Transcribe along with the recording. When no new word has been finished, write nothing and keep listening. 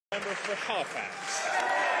for Halifax.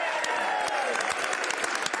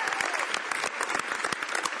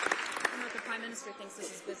 The Prime Minister thinks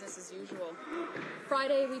this is business as usual.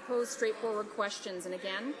 Friday, we posed straightforward questions, and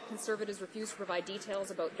again, Conservatives refused to provide details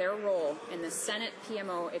about their role in the Senate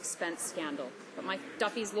PMO expense scandal. But Mike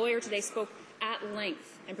Duffy's lawyer today spoke at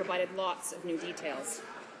length and provided lots of new details.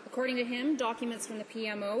 According to him, documents from the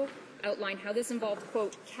PMO outline how this involved,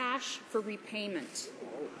 quote, cash for repayment.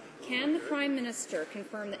 Can the Prime Minister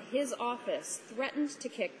confirm that his office threatened to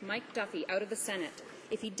kick Mike Duffy out of the Senate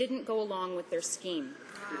if he didn't go along with their scheme?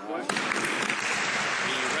 The Right Honourable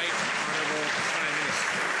Prime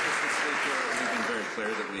Minister. Mr. Speaker, we've been very clear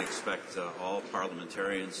that we expect all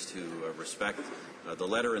parliamentarians to respect the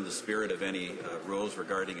letter and the spirit of any rules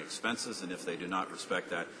regarding expenses, and if they do not respect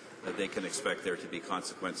that, they can expect there to be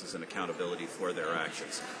consequences and accountability for their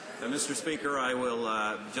actions. Mr. Speaker, I will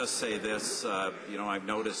just say this. I've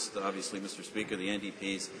noticed, obviously, Mr. Speaker, the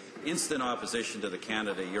NDP's instant opposition to the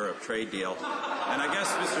Canada-Europe trade deal. And I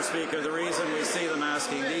guess, Mr. Speaker, the reason we see them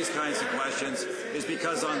asking these kinds of questions is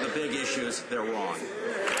because on the big issues, they're wrong.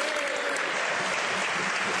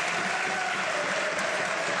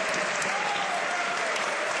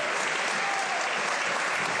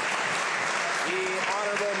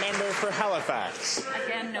 For Halifax.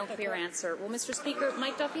 Again, no clear answer. Well, Mr. Speaker,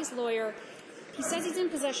 Mike Duffy's lawyer, he says he's in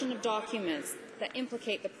possession of documents that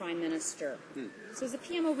implicate the Prime Minister. So is the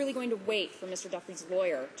PMO really going to wait for Mr. Duffy's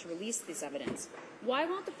lawyer to release this evidence? Why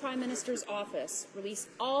won't the Prime Minister's office release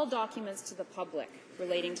all documents to the public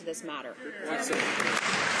relating to this matter? The Right Honourable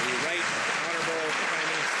Prime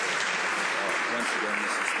Minister. Once again,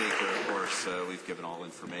 Mr. Speaker, of course, we've given all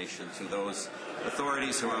information to those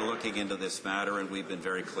authorities who are looking into this matter, and we've been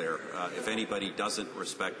very clear. If anybody doesn't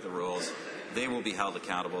respect the rules, they will be held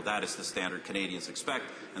accountable. That is the standard Canadians expect,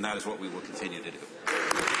 and that is what we will continue to do. The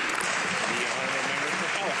Honourable Member for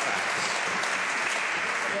Halifax.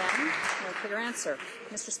 Again, no clear answer.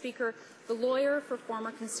 Mr. Speaker, the lawyer for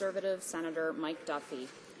former Conservative Senator Mike Duffy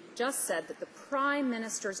just said that the Prime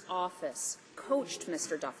Minister's office coached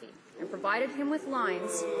Mr. Duffy and provided him with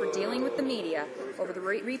lines for dealing with the media over the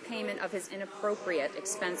repayment of his inappropriate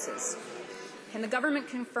expenses. Can the government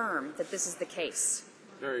confirm that this is the case?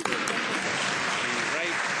 Very good. The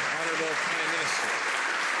Right Honourable Prime Minister.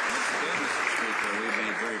 Once again, Mr. Speaker, we've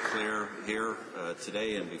made very clear here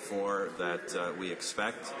today and before that we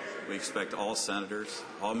expect all senators,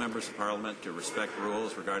 all members of Parliament to respect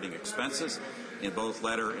rules regarding expenses in both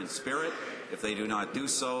letter and spirit. If they do not do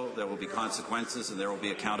so, there will be consequences and there will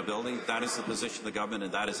be accountability. That is the position of the government,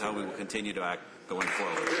 and that is how we will continue to act going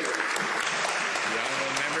forward. The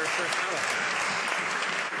Honourable Member for Halifax.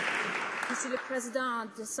 Monsieur le Président, en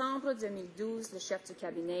décembre 2012, le chef du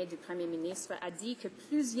cabinet du Premier ministre a dit que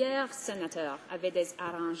plusieurs sénateurs avaient des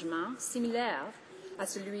arrangements similaires à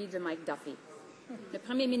celui de Mike Duffy. Le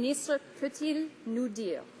Premier ministre peut-il nous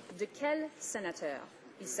dire de quel sénateur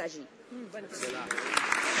il s'agit? Monsieur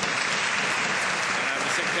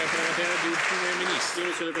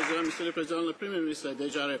le Président, le Premier ministre a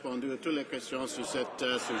déjà répondu à toutes les questions sur ce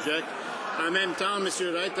sujet. En même temps, M.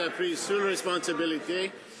 Wright a pris sous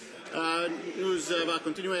responsabilité. Nous va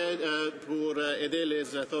continuer pour aider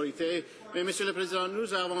les autorités. Mais, Monsieur le Président,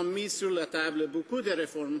 nous avons mis sur la table beaucoup de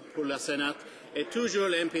réformes pour le Sénat et toujours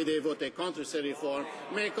l'NPD votait contre ces réformes.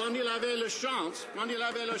 Mais quand il avait la chance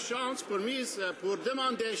pour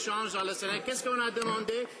demander change dans le Sénat, qu'est-ce qu'on a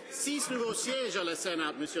demandé? 6 nouveaux sièges à la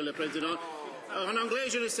Sénat, Monsieur le Président. En anglais,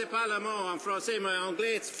 je ne sais pas le mot en français, mais en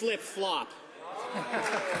anglais, it's flip-flop.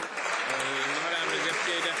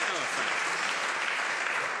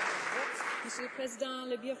 Monsieur le Président,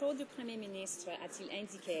 le bureau du Premier ministre a-t-il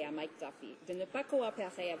indiqué à Mike Duffy de ne pas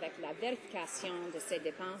coopérer avec la vérification de ses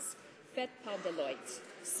dépenses faites par Deloitte?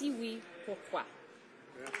 Si oui, pourquoi?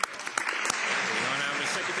 L'honorable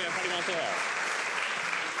secrétaire parlementaire.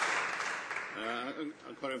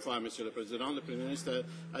 Encore une fois, Monsieur le Président, le Premier ministre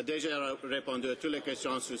a déjà répondu à toutes les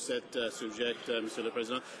questions sur ce sujet, Monsieur le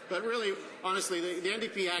Président. But really, honestly, the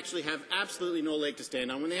NDP actually have absolutely no leg to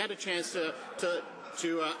stand on. When they had a chance to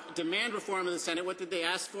demand reform in the Senate, what did they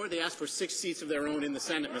ask for? They asked for 6 seats of their own in the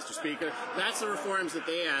Senate, Mr. Speaker. That's the reforms that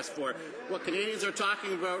they asked for. What Canadians are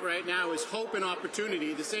talking about right now is hope and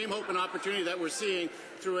opportunity, the same hope and opportunity that we're seeing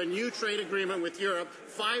through a new trade agreement with Europe,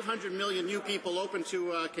 500 million new people open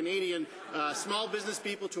to Canadian small business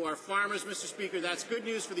people, to our farmers, Mr. Speaker. That's good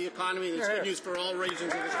news for the economy, and it's good news for all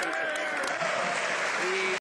regions of this country.